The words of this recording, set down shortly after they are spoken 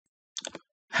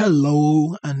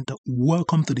Hello and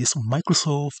welcome to this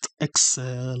Microsoft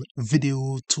Excel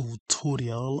video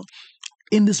tutorial.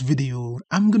 In this video,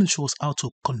 I'm going to show us how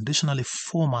to conditionally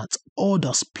format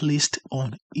orders placed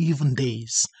on even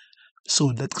days. So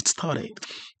let's get started.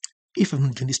 If you're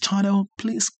new to this channel,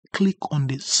 please click on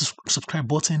the subscribe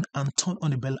button and turn on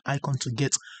the bell icon to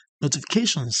get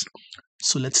notifications.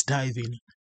 So let's dive in.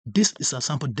 This is a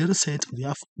sample data set. We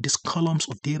have these columns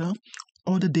of data: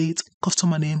 order date,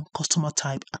 customer name, customer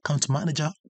type, account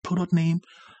manager, product name,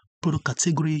 product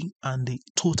category, and the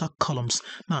total columns.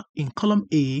 Now, in column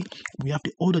A, we have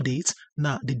the order date.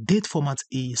 Now, the date format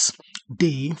is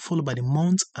day followed by the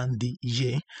month and the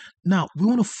year. Now, we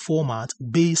want to format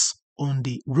based on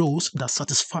the rows that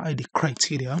satisfy the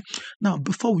criteria. Now,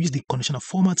 before we use the conditional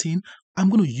formatting, I'm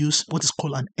going to use what is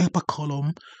called an helper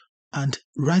column and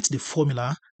write the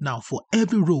formula. Now, for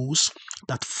every rows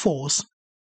that falls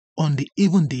on the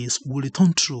even days will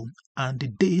return true, and the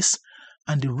days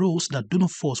and the rows that do not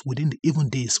fall within the even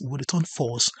days will return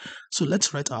false. So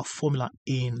let's write our formula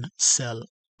in cell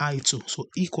I2. So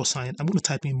equal sign, I'm going to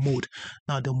type in mode.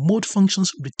 Now the mode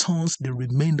functions returns the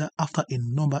remainder after a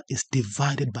number is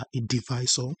divided by a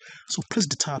divisor. So press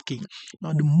the tab key.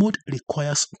 Now the mode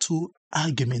requires two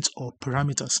arguments or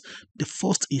parameters. The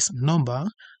first is number,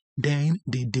 then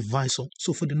the divisor.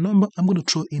 So for the number, I'm going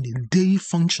to throw in the day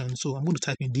function. So I'm going to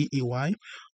type in day,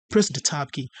 press the tab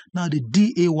key. Now the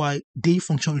day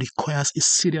function requires a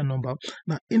serial number.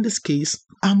 Now in this case,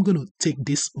 I'm going to take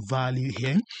this value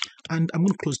here and I'm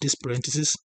going to close this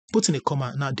parenthesis, put in a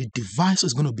comma. Now the divisor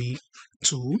is going to be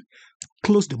 2,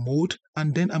 close the mode,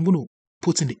 and then I'm going to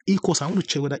put in the equals. I want to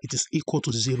check whether it is equal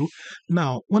to 0.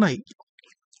 Now when I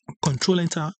control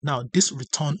enter, now this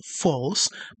return false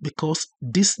because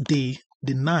this day,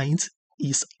 the 9th,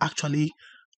 is actually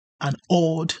an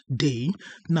odd day.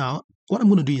 Now what I'm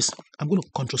going to do is I'm going to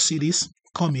control C this,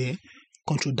 come here,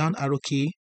 control down arrow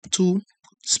key, 2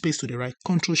 space to the right,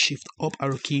 control shift up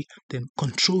arrow key, then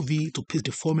control V to paste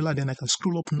the formula. Then I can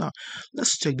scroll up. Now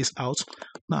let's check this out.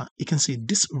 Now you can see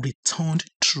this returned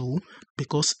true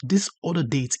because this order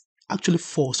date actually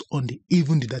falls on the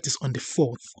even day, that is on the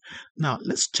 4th. Now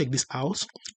let's check this out.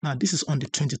 Now this is on the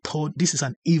 23rd. This is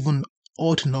an even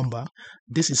odd number.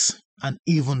 This is an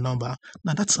even number.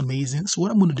 Now that's amazing. So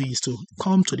what I'm going to do is to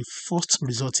come to the first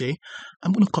result here.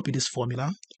 I'm going to copy this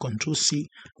formula, control C,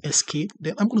 escape.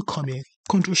 Then I'm going to come here,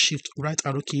 control shift right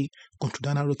arrow key,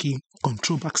 control down arrow key,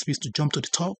 control backspace to jump to the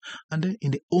top, and then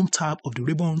in the home tab of the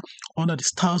ribbon under the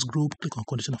styles group, click on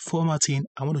conditional formatting.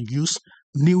 I want to use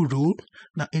new rule.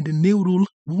 Now in the new rule,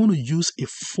 we want to use a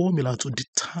formula to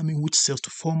determine which cells to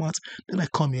format. Then I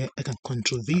come here, I can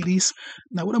control V this.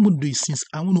 Now what I'm going to do is, since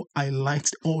I want to highlight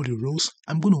all the rows,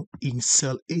 I'm going to in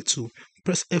cell A2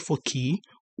 press F4 key,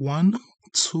 1,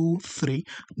 2, 3.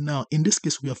 Now in this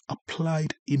case we have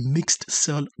applied a mixed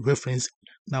cell reference.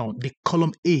 Now the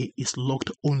column A is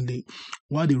locked only,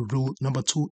 while the row number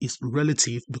 2 is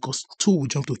relative because 2 will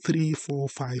jump to 3, 4,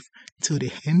 5 till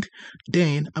the end.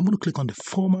 Then I'm going to click on the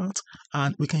format,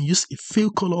 and we can use a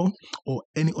fill color or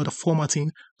any other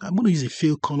formatting. I'm going to use a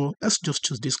fill color. Let's just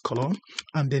choose this color,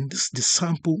 and then this is the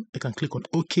sample. I can click on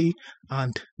OK,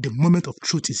 and the moment of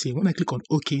truth is here. When I click on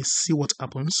OK, see what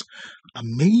happens.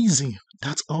 Amazing.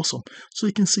 That's awesome. So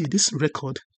you can see this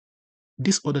record,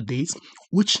 this order date,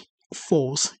 which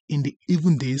falls in the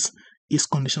even days, is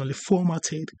conditionally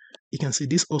formatted. You can see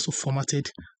this also formatted.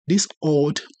 This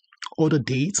odd order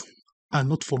date are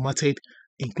not formatted,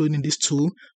 including these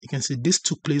two. You can see this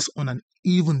took place on an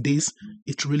even days.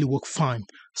 It really worked fine.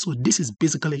 So this is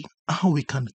basically how we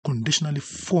can conditionally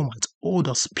format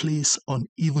orders placed on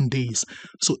even days.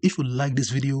 So if you like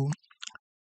this video,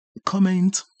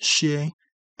 comment, share,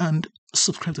 and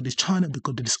subscribe to this channel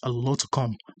because there is a lot to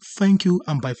come. Thank you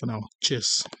and bye for now.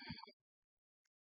 Cheers.